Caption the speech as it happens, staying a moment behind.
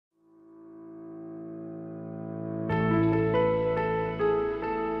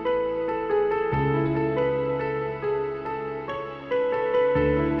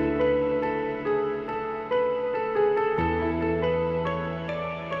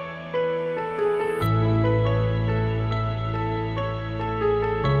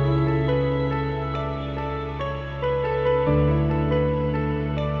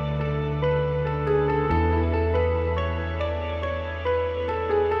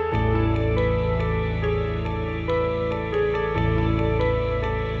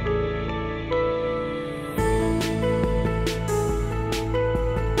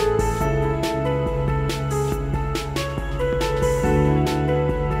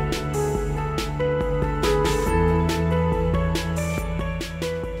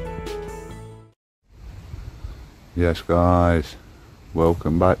Yes guys,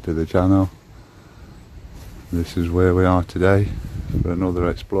 welcome back to the channel. This is where we are today for another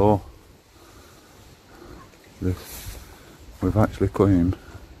explore. We've actually come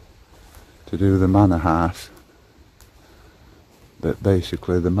to do the manor house, but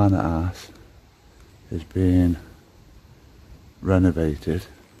basically the manor house is being renovated.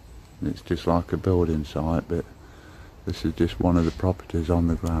 It's just like a building site, but this is just one of the properties on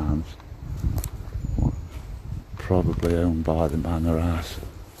the grounds, probably owned by the manor house.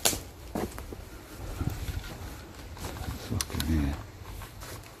 Let's look in here.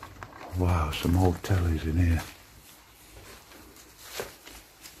 Wow, some old tellies in here.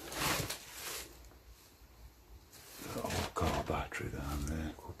 Old car battery down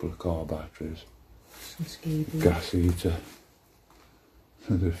there, a couple of car batteries. Some ski boots. Gas heater.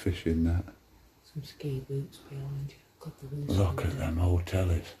 There's a fishing net. Some ski boots behind you. Look at them old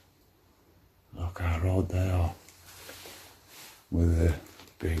tellies. Look how old they are. With a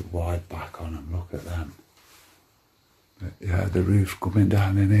big wide back on them, look at them. But yeah, the roof's coming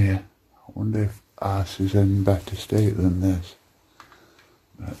down in here. I wonder if ours is in better state than this.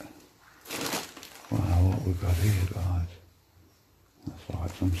 But wow, what we've got here, guys. That's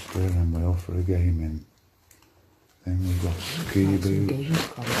like some steering wheel for a gaming thing. We've got ski boots.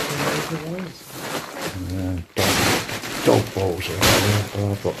 Yeah, dog balls over there.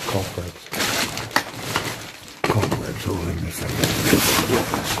 Oh, I've got cobwebs. Cobwebs all in my face.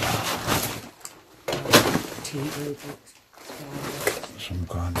 Some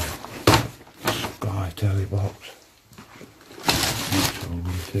kind of Sky telly box. Not sure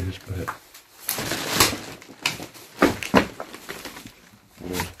what it is, but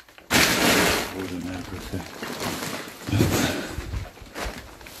wood and everything.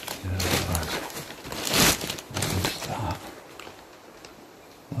 Yeah, guys. What is that?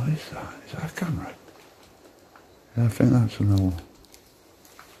 What is that? Is that a camera? Yeah, I think that's an old.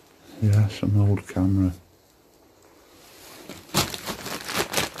 Yeah, some old camera.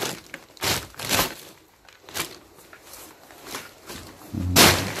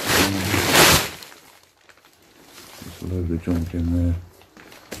 There's a load of junk in there.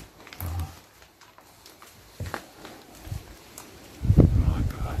 Right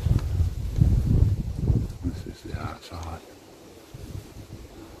guys, this is the outside.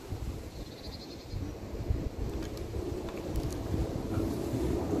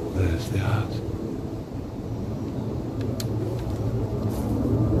 There's the house.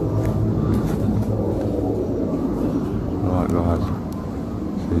 Right guys,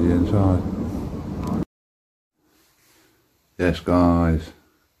 see you inside. Yes guys,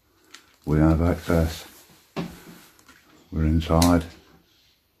 we have access. We're inside.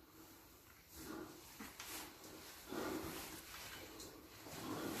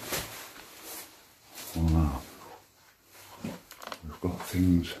 Wow. We've got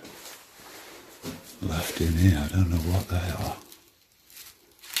things left in here. I don't know what they are.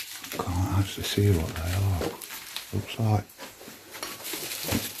 I can't actually see what they are. Looks like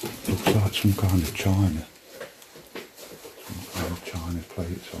some kind of china. Some kind of china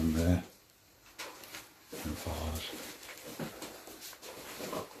plates on there. And vase.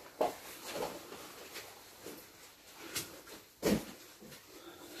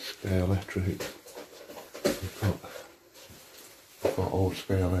 Scale electrics. We've got old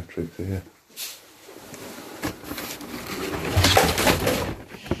scale electrics here.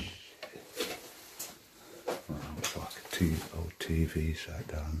 Well, looks like a old TV set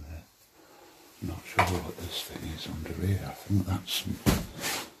down there. I'm not sure what this thing is under here. I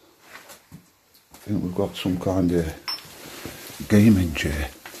think we've got some kind of gaming chair.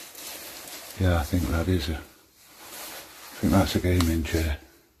 Yeah, I think that's a gaming chair.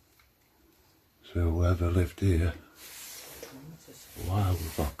 So whoever lived here. Wow,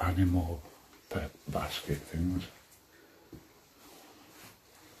 we've got animal pet basket things.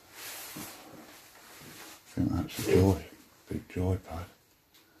 I think that's a big joypad.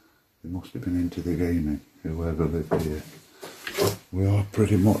 They must have been into the gaming, whoever lived here. We are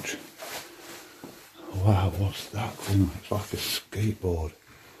pretty much. Wow, what's that thing? It's like a skateboard.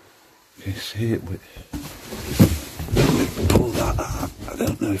 Can you see it with. Pull that out. I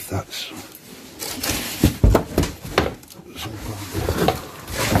don't know if that's some kind of.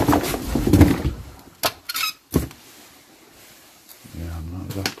 Yeah, I'm not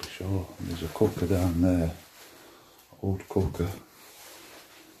exactly sure. There's a cooker down there. Old cooker.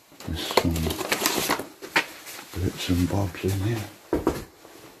 There's some bits and bobs in here.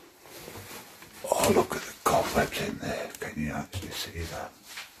 Oh, look at the cobwebs in there. Can you actually see that?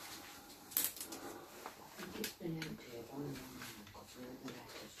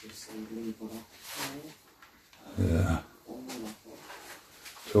 Yeah.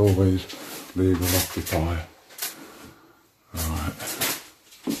 It's always legal occupier. Right.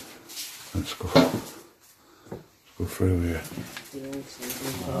 Let's go through here.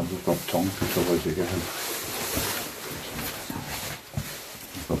 Oh, we've got Tonka toys again.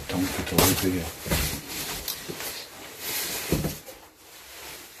 We've got Tonka toys here.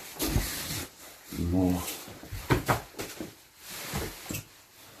 More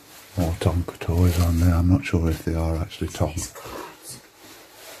Tonka toys on there. I'm not sure if they are actually Tonka.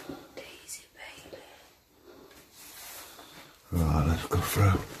 Right, let's go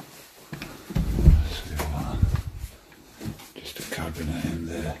through. Let's see what. Just a cabinet in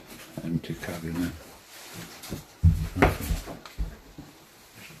there. Empty cabinet.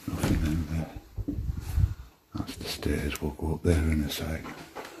 Nothing in there. That's the stairs. We'll go up there in a sec.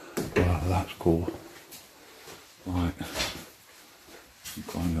 Wow, that's cool. Right. Some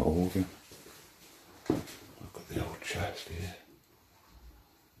kind of organ. Look at the old chest here.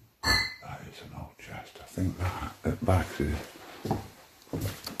 That is an old chest. I think that at back here.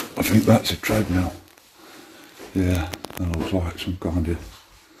 I think that's a treadmill. Yeah, that looks like some kind of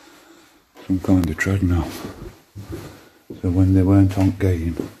treadmill. So when they weren't on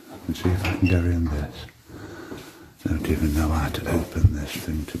game, I can see if I can get in this. I don't even know how to open this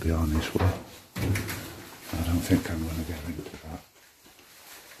thing, to be honest with you. I don't think I'm going to get into that.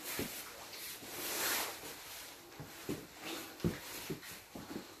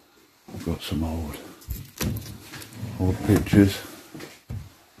 I've got some old pictures.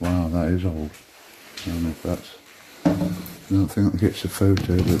 Wow, that is old. I don't know if that's... I don't think it's a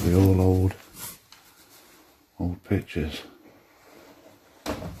photo, but they're all old pictures.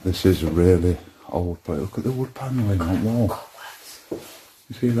 This is a really old place. Look at the wood panelling on the wall.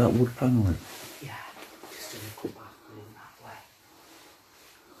 You see that wood panelling? Yeah, just a little bathroom that way.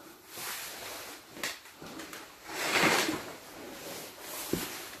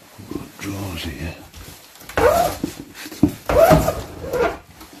 We've got drawers here.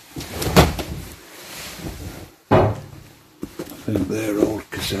 I think they're old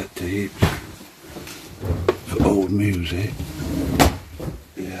cassette tapes for old music.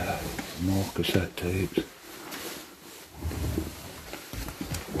 Yeah, more cassette tapes.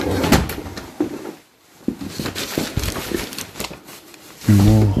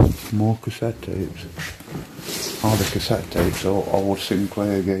 More cassette tapes. Are the cassette tapes or old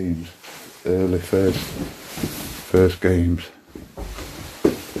Sinclair games? Early first games.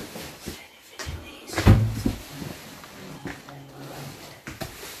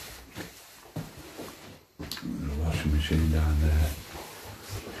 The washing machine down there.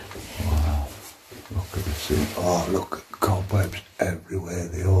 Wow. Look at the sea. Oh, look at cobwebs everywhere.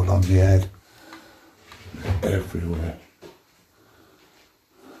 They're all on the head. Everywhere.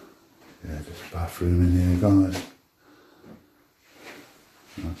 Yeah, there's a bathroom in here, guys.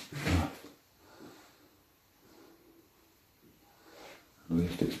 That's the bath. At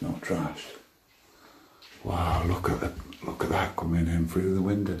least it's not trashed. Wow, look at that coming in through the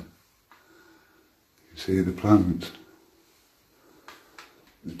window. You see the plants.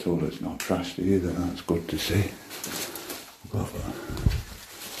 The toilet's not trashed either. That's good to see. We've got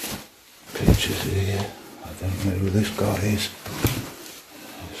pictures here. I don't know who this guy is.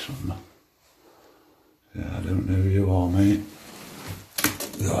 Yeah, I don't know who you are, mate.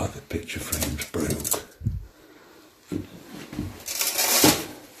 Oh, the picture frame's broke.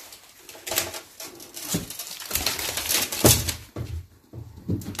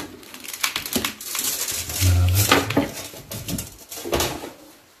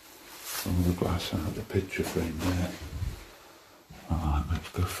 Some of the glass out of the picture frame there. Alright, let's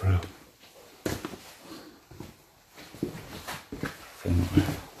go through.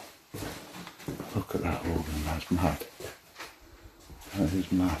 Look at that organ, that's mad. That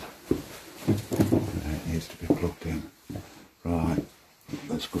is mad. Yeah, it needs to be plugged in. Right,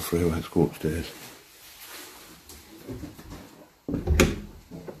 let's go through, let's go upstairs.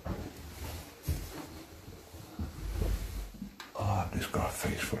 Oh, I've just got a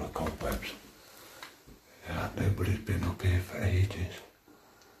face full of cobwebs. Yeah, nobody's been up here for ages.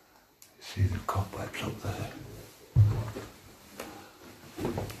 You see the cobwebs up there?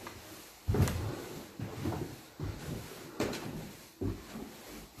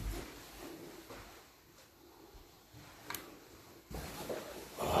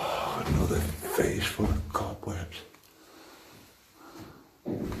 Face full of cobwebs.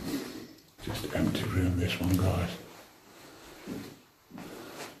 Just an empty room, this one, guys.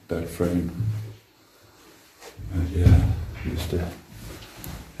 Bed frame. And yeah, just an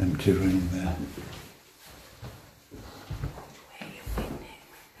empty room there.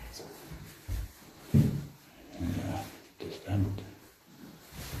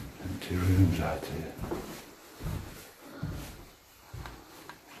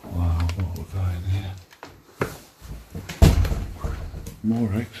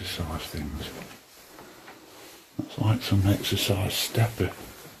 More exercise things. That's like some exercise stepper.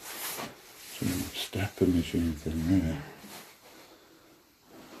 Some stepper machine thing there.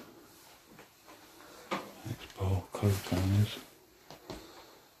 Expo coat hangers.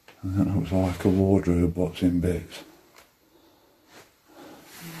 And that looks like a wardrobe, what's in bits.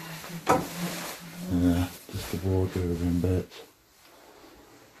 Yeah, just a wardrobe in bits.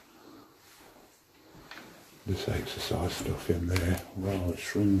 This exercise stuff in there. Wow, it's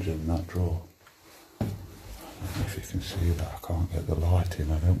shrunk in that drawer. I don't know if you can see that. I can't get the light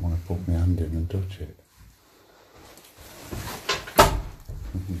in. I don't want to put my hand in and touch it.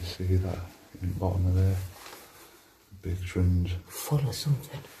 Can you see that in the bottom of there? Big tringe. Full of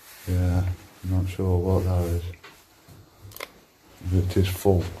something. Yeah, I'm not sure what that is. It is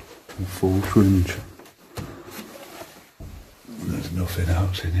full. A full tringe. There's nothing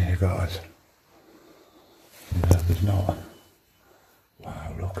else in here, guys. Yeah, there's not.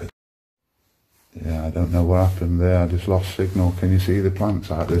 Wow, look at. Yeah, I don't know what happened there. I just lost signal. Can you see the plants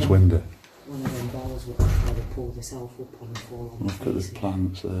out this window? One of them balls will try to pull themselves up and fall on. Look at the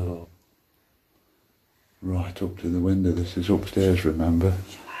plants there, look. Right up to the window. This is upstairs, remember?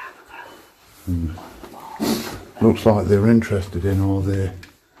 Looks like they're interested in all the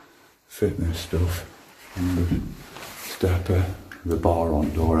fitness stuff. And the stepper, the bar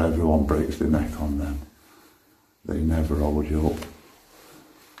on door, everyone breaks their neck on them. They never hold you up.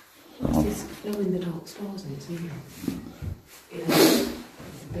 What's this glow in the dark stars in it? Yeah, there's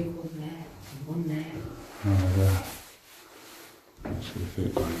a big one there and one there. Oh, yeah. Let's see if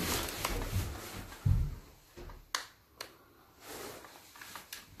it goes.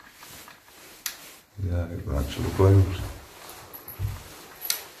 Yeah, it actually glows.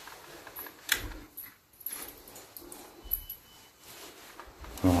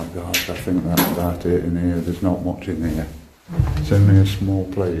 Right guys, I think that's about it in here. There's not much in here. It's only a small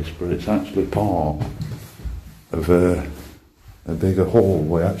place, but it's actually part of a bigger hall.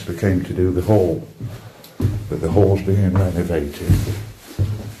 We actually came to do the hall, but the hall's being renovated.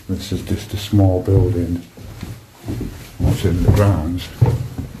 This is just a small building. What's in the grounds?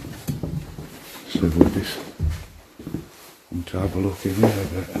 So we just want to have a look in here a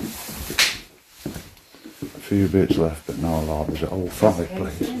bit. A few bits left, but not a lot. There's an old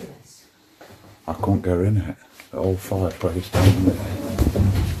fireplace. I couldn't get in it. The old fireplace down there.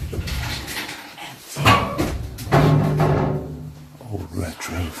 Old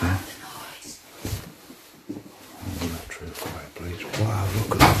retro thing. Old retro fireplace. Wow,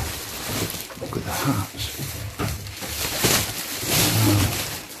 look at that. Look at the hats.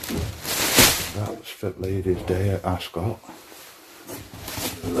 Wow. That's Fit Ladies' Day at Ascot.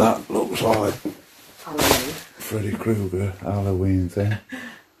 That looks like Freddy Krueger Halloween thing.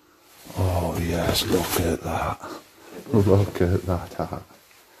 Oh yes, look at that. Look at that hat.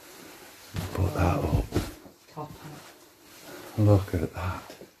 Put that up. Look at that.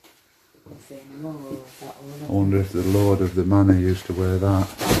 I wonder if the Lord of the Manor used to wear that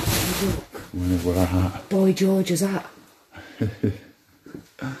when he wore a hat. Boy George's hat. Let's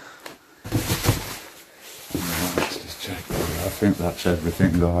just check. I think that's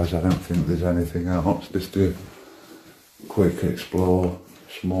everything, guys. I don't think there's anything else. Just a quick explore.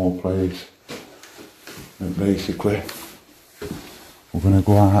 Small place, and basically we're going to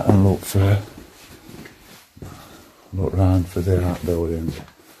go out and look round for the outbuildings.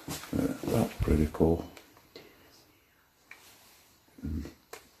 That's pretty cool.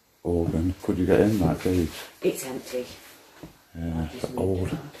 Organ, could you get in that cage? It's empty. Yeah, it's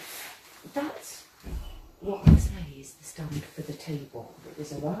old. That's what I say is the stand for the table.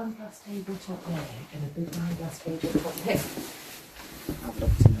 There's a round glass table top there and a big round glass table top there. I've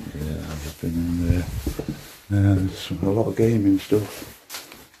looked in there. Yeah, I've been in there. Yeah, there's a lot of gaming stuff.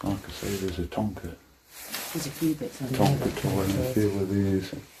 Like I say, there's a Tonka. There's a few bits on Tonka toy and a few of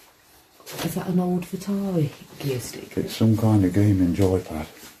these. Is that an old Vitari gear stick? It's some kind of gaming joypad.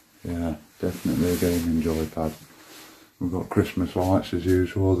 Yeah, definitely a gaming joypad. We've got Christmas lights as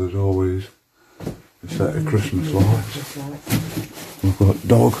usual. There's always a set of Christmas lights. We've got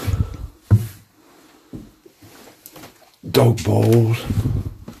dog balls,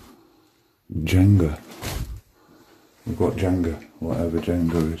 Jenga. We've got Jenga, whatever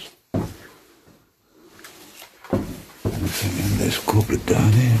Jenga is. Anything in this cupboard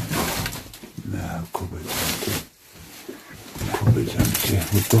down here? No, cupboard's empty. Cupboard's empty.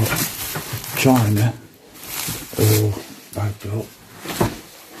 We've got china, all bagged up.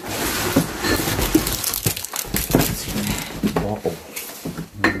 Bottles.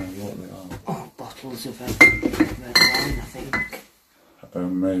 I don't know what they are. Oh, bottles of red wine, I think.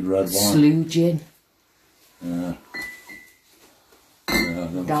 Homemade red wine. Sleigh gin. Yeah.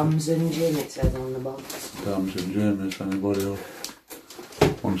 Dams and gin, it says on the box. Dams and gin, if anybody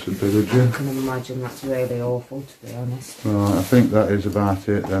wants a bit of gin. I can imagine that's really awful, to be honest. Right, I think that is about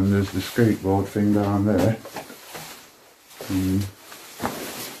it then. There's the skateboard thing down there.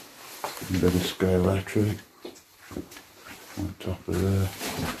 A bit of scale electric on top of there.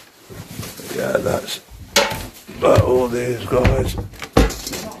 But yeah, that's about all these guys.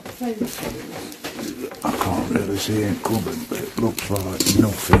 I can't really see it coming, but it looks like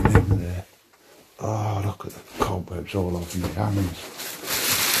nothing in there. Oh, look at the cobwebs all over my hands.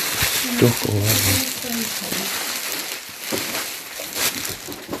 Stuck all over.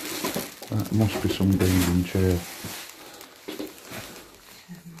 That must be some gaming chair.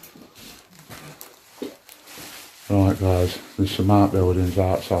 Right guys, there's some outbuildings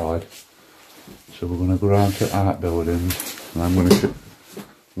outside. So we're going to go round to outbuildings and I'm going to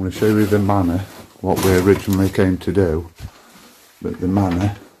show you the manor, what we originally came to do. But the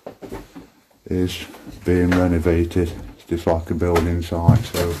manor is being renovated. It's just like a building site,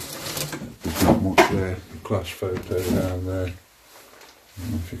 so there's not much there. Class photo down there. I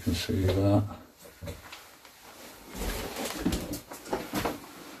don't know if you can see that.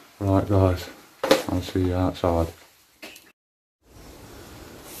 Right guys, I'll see you outside.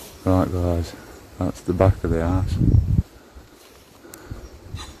 Right guys, that's the back of the house.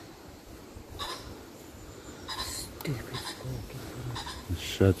 The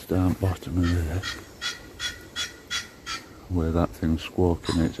shed's down bottom of there, where that thing's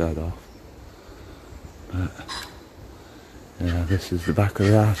squawking its head off. But yeah, this is the back of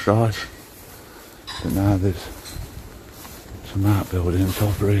the house guys. But now there's some outbuildings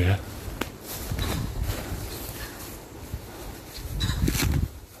over here.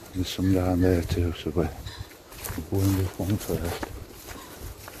 There's some down there too, so we'll go in this one first.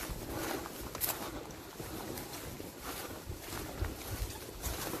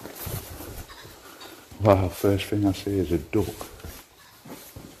 Wow, first thing I see is a duck.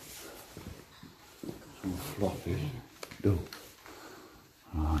 Some floppy duck.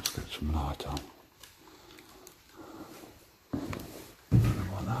 Right, let's get some light on. I don't know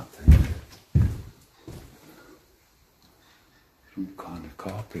what that thing is. Some kind of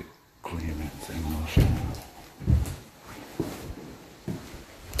carpet cleaning thing or something.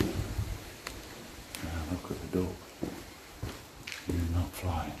 Yeah, look at the duck. He's not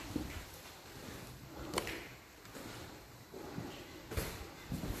flying.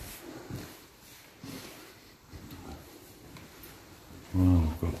 Well,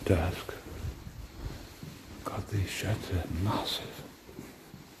 we've got a desk. God, these sheds are massive.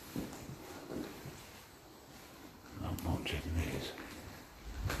 Not much in these.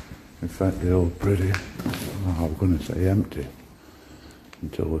 In fact, they're all pretty. Oh, I was going to say empty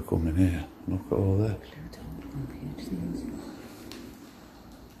until we come in here. Look at all this.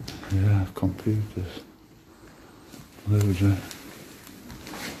 Yeah, computers. Loads of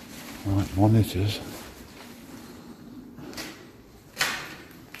like monitors.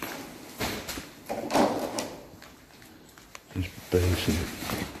 Just basic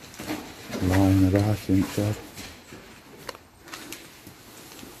line of writing shed.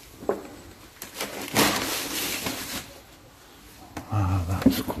 Ah,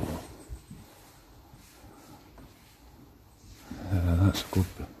 that's cool. Yeah, that's a good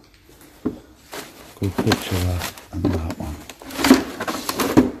picture of that and that one.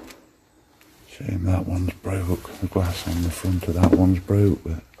 Shame that one's broke. The glass on the front of that one's broke,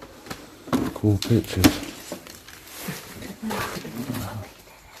 but cool pictures.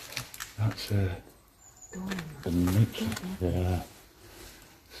 That's a mixer. Yeah,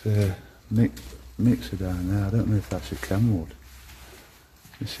 it's a mixer down there. I don't know if that's a Kenwood.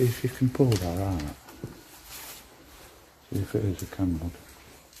 Let's see if you can pull that out. See if it is a Kenwood.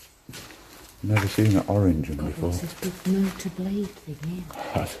 Never seen an orange one before. What's this big motor blade thing here?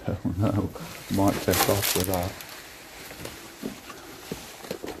 I don't know. Might take off with that.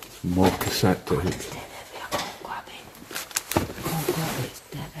 Some more cassette tapes.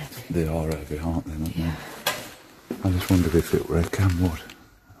 They are heavy, aren't they? Yeah. I just wondered if it were a Kenwood.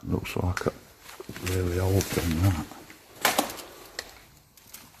 It looks like a really old thing, that.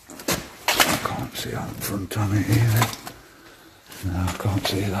 I can't see out the front on it either. No, I can't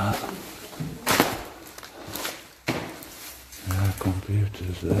see that. Yeah,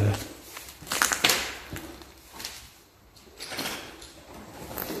 computers there.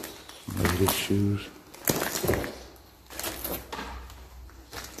 Ladies' shoes.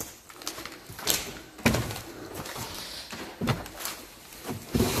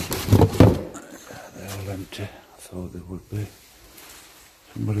 Empty. I thought there would be.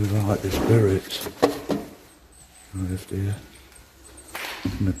 Somebody like the spirits who lived here.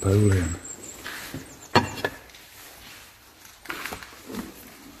 Napoleon.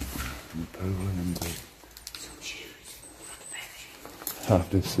 Napoleon boots. Some shoes. I've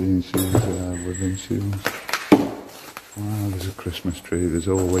just seen shoes, wooden shoes. Wow, there's a Christmas tree. There's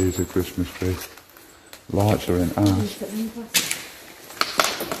always a Christmas tree. Lights are in house.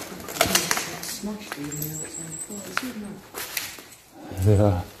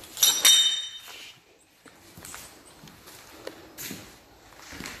 Yeah.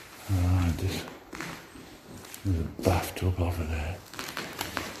 Alright, there's a bathtub over there.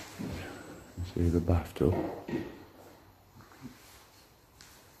 You see the bathtub?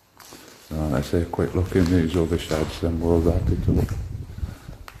 Right, let's have a quick look in these other sheds, then we'll wrap it up.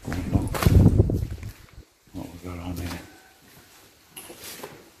 Go and look what we've got on here.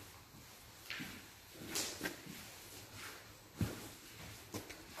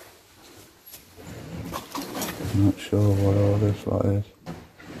 Not sure what all this lot is.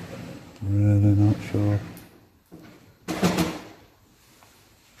 Really not sure.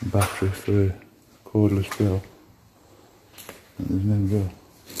 Battery free, cordless drill. There's no drill.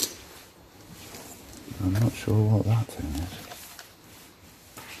 I'm not sure what that thing is.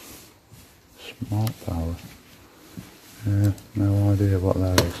 Smart power. Yeah, no idea what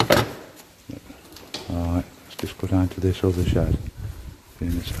that is. Alright, let's just go down to this other shed. See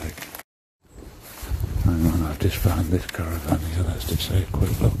in a sec. Hang on, I've just found this caravan here. Let's just take a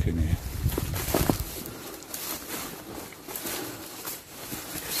quick look in here.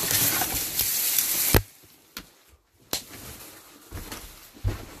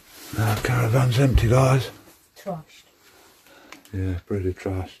 Our caravan's empty, guys. Trashed. Yeah, pretty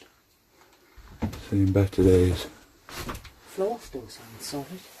trashed. Seen better days. Floor still sounds solid.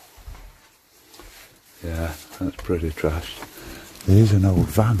 Yeah, that's pretty trashed. There's an old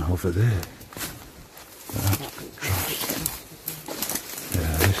van over there. That's trashed.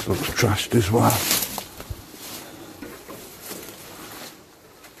 Yeah, this looks trashed as well. I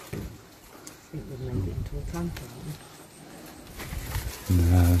think we've made it into a camper, haven't we?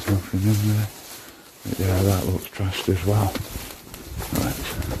 Yeah, there's nothing in there. But yeah, that looks trashed as well. Right.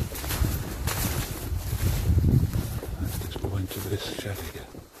 Let's just go into this shed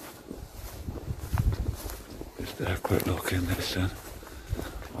again. Just have a quick look in this then.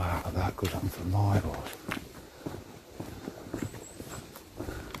 Wow, that goes on for miles.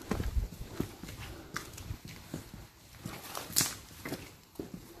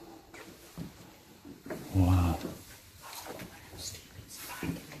 Wow.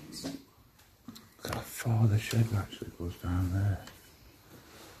 Look how far the shed actually goes down there.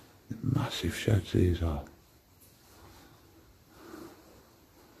 Massive sheds these are.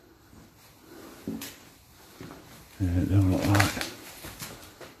 Yeah, it don't look like.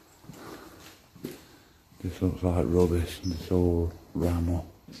 This looks like rubbish, and it's all ramel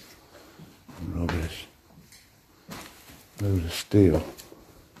and rubbish. Loads of steel.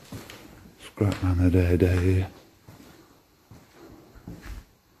 Scrap man a day here.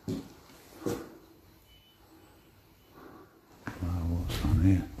 Wow, what's on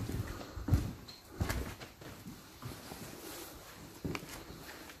here?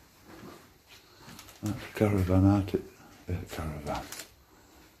 That's a caravan out it. Caravan.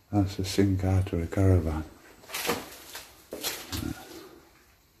 That's a sink out of a caravan.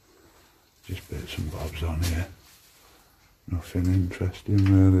 Just bits and bobs on here. Nothing interesting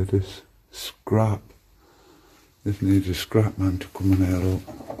really, just scrap. This needs a scrap man to come and help.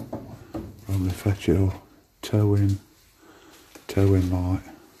 Probably fetch it all. Towing light.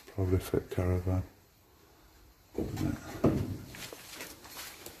 Probably fit caravan.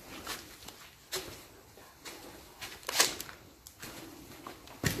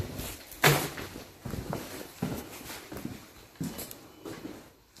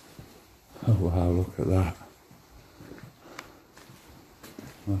 Oh wow, look at that.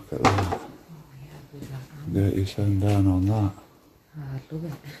 Look at that. Oh yeah, with that. Get your son down on that. I'd love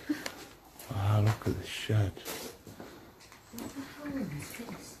it. Wow, look at the shed. What the hell is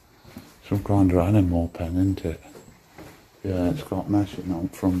this? Some kind of animal pen, isn't it? Yeah, it's got meshing on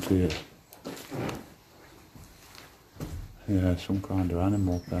front here. Yeah, some kind of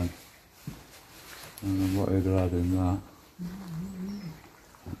animal pen. I don't know what they'd had in that.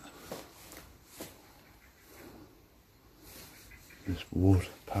 This wood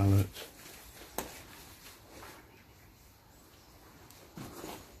pallets.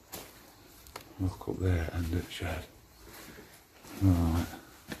 Look up there, end of the shed. Right.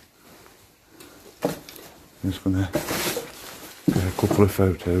 I'm just going to get a couple of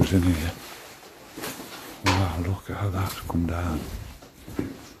photos in here. Wow, look at how that's come down.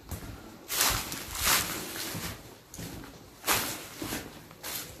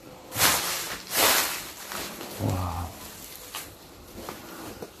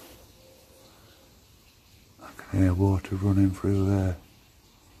 hear water running through there.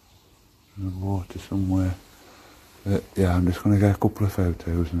 There's water somewhere. But yeah, I'm just going to get a couple of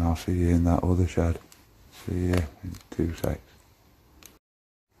photos and I'll see you in that other shed. See you in 2 secs.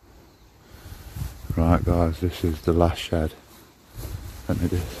 Right guys, this is the last shed. Let me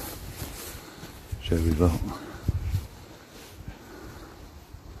just show you, look.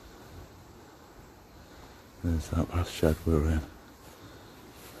 There's that last shed we're in.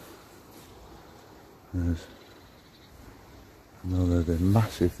 There's another, they're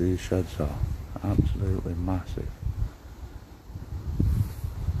massive, these sheds are. Absolutely massive.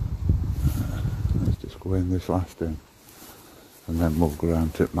 Let's just go in this last in. And then we'll go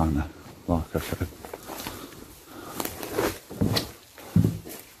around to Manor, like I said.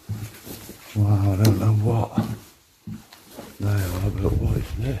 Wow, I don't know what they are, but what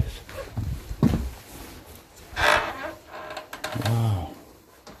is this? Wow.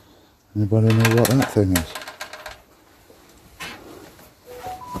 Anybody know what that thing is?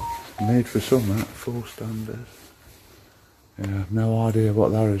 Made for summer, full standard. Yeah, I've no idea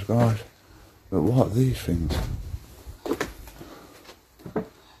what that is, guys. But what are these things? Look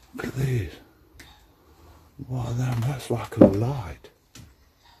at these. What are them? That's like a light.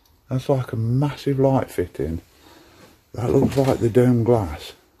 That's like a massive light fitting. That looks like the dome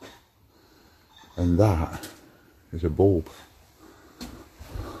glass. And that is a bulb.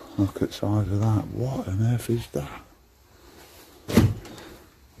 Look at the size of that. What on earth is that?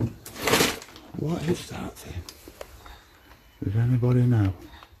 What is that thing? Does anybody know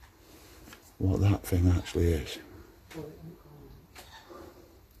what that thing actually is?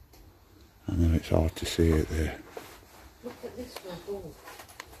 I know it's hard to see it there. Look at this one.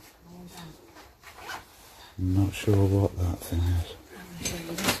 I'm not sure what that thing is. I'll show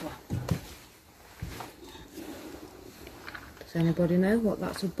you this one. Does anybody know what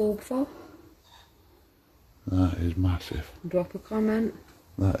that's a bulb for? That is massive. Drop a comment.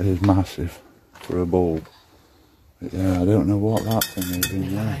 That is massive for a bulb. But yeah, I don't know what that thing is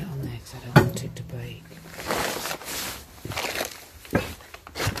in there. Light on there because I don't want it to break.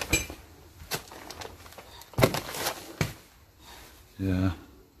 Yeah,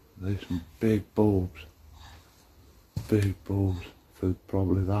 there's some big bulbs. Big bulbs for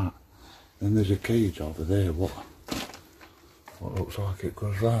probably that. Then there's a cage over there, what looks like it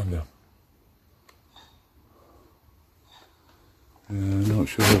goes round them. Yeah, not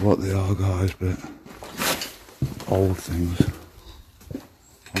sure what they are, guys, but old things.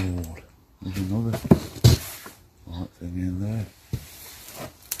 Old. There's another light thing in there.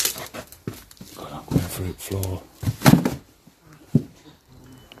 God, I'm going through the floor.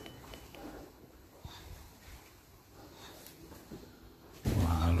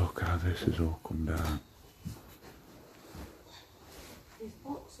 Wow, look how this has all come down. There's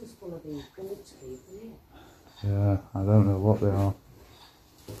boxes full of these bulbs, isn't it? Yeah, I don't know what they are.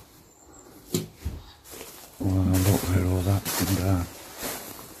 Well, look where all that's come down.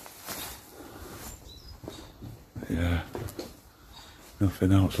 But yeah,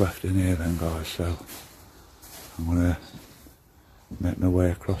 nothing else left in here then, guys, so I'm going to make my way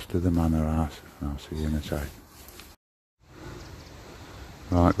across to the manor house and I'll see you in a sec.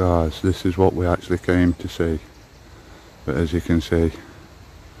 Right guys, this is what we actually came to see, but as you can see,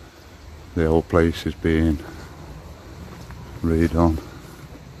 the old place is being redone.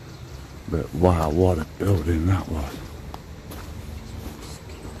 But wow, what a building that was.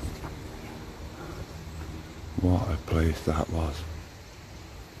 What a place that was.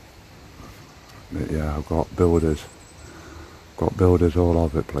 But yeah, I've got builders all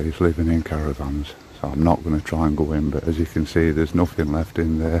over the place living in caravans, so I'm not going to try and go in, but as you can see there's nothing left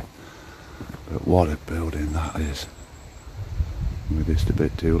in there. But what a building that is. We're just a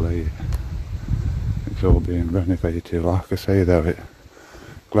bit too late. It's all being renovated, like I say though,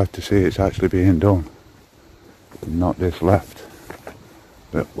 glad to see it's actually being done, not just left.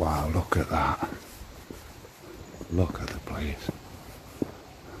 But wow, look at that. Look at the place.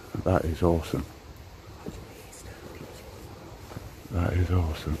 That is awesome. That is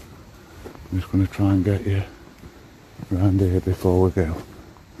awesome. I'm just going to try and get you around here before we go.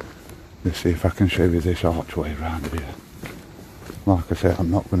 Let's see if I can show you this archway around here. Like I said,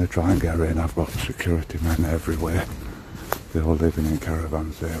 I'm not going to try and get in. I've got security men everywhere. They're all living in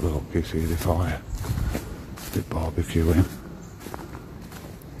caravans there. Look, you see the fire. They're barbecuing.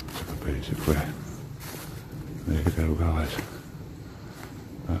 So basically, there you go, guys.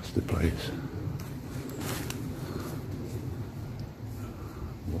 That's the place.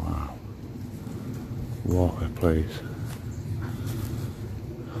 Wow. What a place.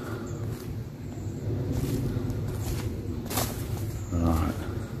 Right.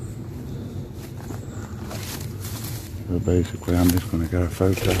 basically I'm just going to get a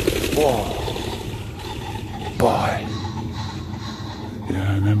photo. Whoa! Boy!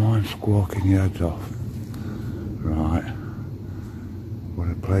 Yeah, never mind squawking your heads off. Right. What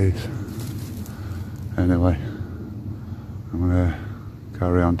a place. Anyway, I'm going to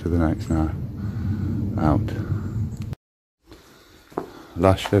carry on to the next now. Out.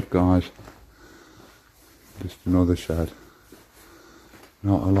 Last shed, guys. Just another shed.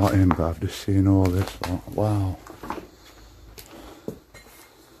 Not a lot in, but I've just seen all this. Wow.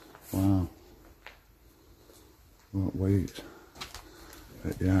 Wow. What weight.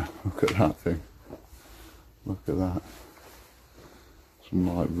 But yeah, look at that thing. Look at that.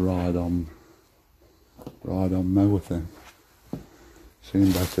 Some like ride-on mower thing.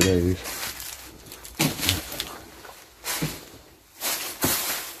 Seen better days.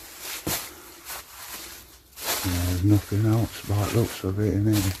 Yeah, there's nothing else by the looks of it in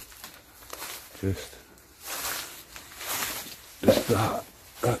here. Just that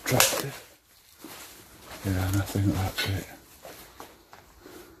attractive. Yeah, and I think that's it.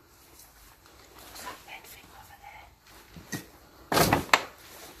 What's that red thing over there?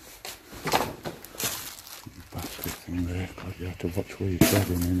 Basket thing there, because you have to watch where you're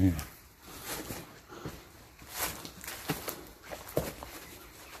treading in here.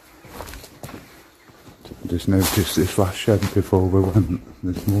 I just noticed this last shed before we went.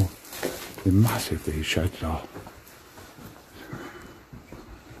 There's more. They're massive, these sheds are.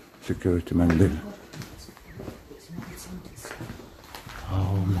 Security men did.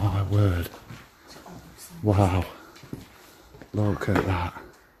 Oh my word. Wow. Look at that.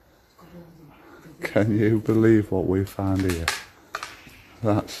 Can you believe what we found here?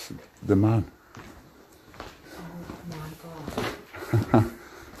 That's the man. Oh my god. Oh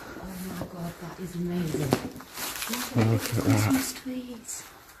my god, that is amazing. Look at that. Christmas trees.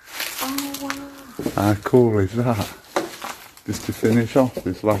 Oh wow. How cool is that? Just to finish off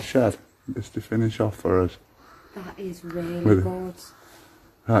this last shed. Just to finish off for us. That is really good.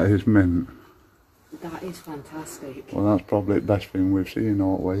 That is mint. That is fantastic. Well, that's probably the best thing we've seen,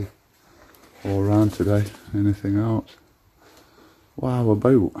 aren't we? All around today. Anything else? Wow, a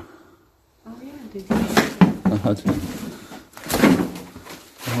boat. Oh yeah, I did. I didn't.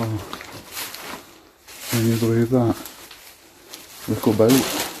 Oh. Can you believe that? Little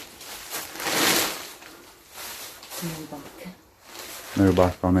boat. No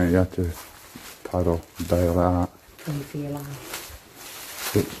back on it, you had to paddle, bail it out. Pray for your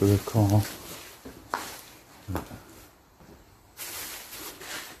life. Bits of the car.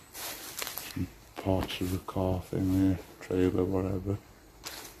 Some parts of the car thing there, trailer, whatever.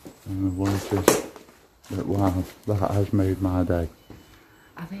 And the waters. But wow, that has made my day.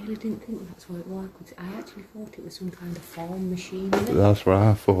 I really didn't think that's what it was. I actually thought it was some kind of farm machinery. That's what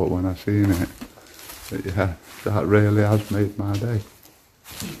I thought when I seen it. But yeah, that really has made my day.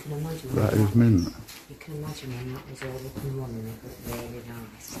 You can imagine that is mint. You can imagine when that was all up and running, it was really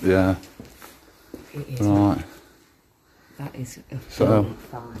nice. Yeah. It is. Right. That is a fine.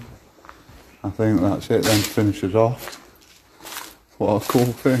 I think that's it then to finish us off. What a cool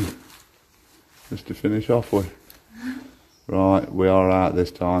thing. Just to finish off with. Right, we are out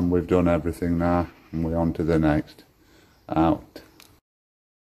this time. We've done everything now and we're on to the next. Out.